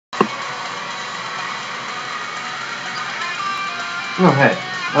Oh, hey.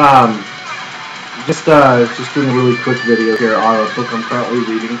 Just doing a really quick video here on a book I'm currently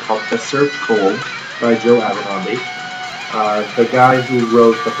reading called The Surf Cold by Joe Abercrombie. The guy who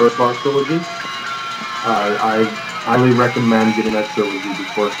wrote the first Lost trilogy. I highly recommend getting that trilogy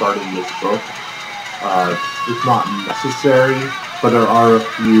before starting this book. It's not necessary, but there are a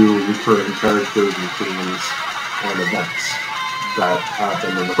few recurring characters and themes and events that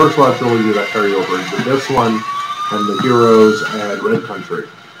happen in the first Lost trilogy that carry over into this one, and the Heroes and Red Country,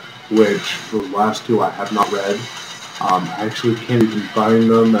 which the last two I have not read. I actually can't even find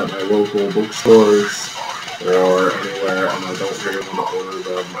them at my local bookstores or anywhere, and I don't really want to order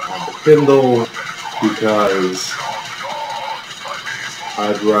them on the Kindle because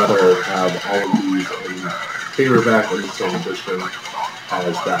I'd rather have all of these in paperback in the same edition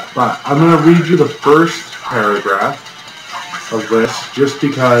as that. But I'm going to read you the first paragraph of this just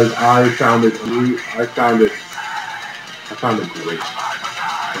because I found it great.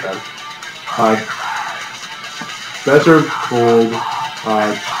 Okay. Better Cold,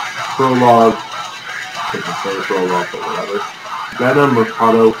 prologue, I can say prologue, but whatever. Venom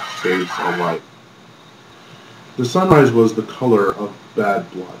Mercado saves a life. The sunrise was the color of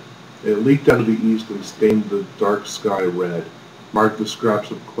bad blood. It leaked out of the east and stained the dark sky red, marked the scraps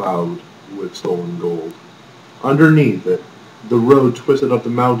of cloud with stolen gold. Underneath it, the road twisted up the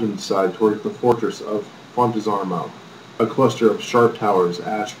mountainside towards the fortress of Fontezarmount, a cluster of sharp towers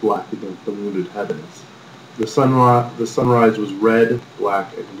ash black against the moonlit heavens. The sunrise was red,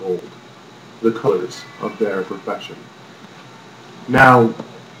 black, and gold, the colors of their profession. Now,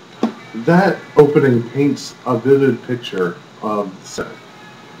 that opening paints a vivid picture of the set.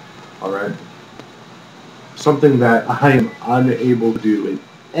 Alright? Something that I am unable to do in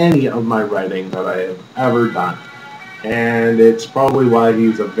any of my writing that I have ever done. And it's probably why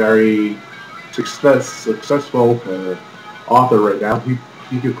he's a very successful author right now. He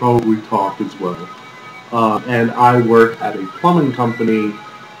could probably talk as well. And I work at a plumbing company,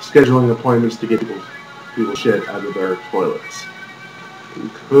 scheduling appointments to get people shit out of their toilets.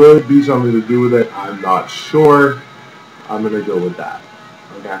 It could be something to do with it. I'm not sure. I'm going to go with that.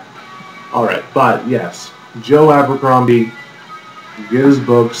 Okay? Alright, but yes, Joe Abercrombie, get his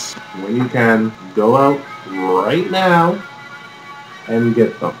books when you can. Go out right now and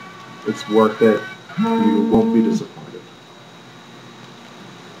get them. It's worth it. You won't be disappointed.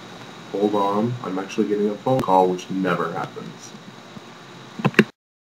 Hold on, I'm actually getting a phone call, which never happens.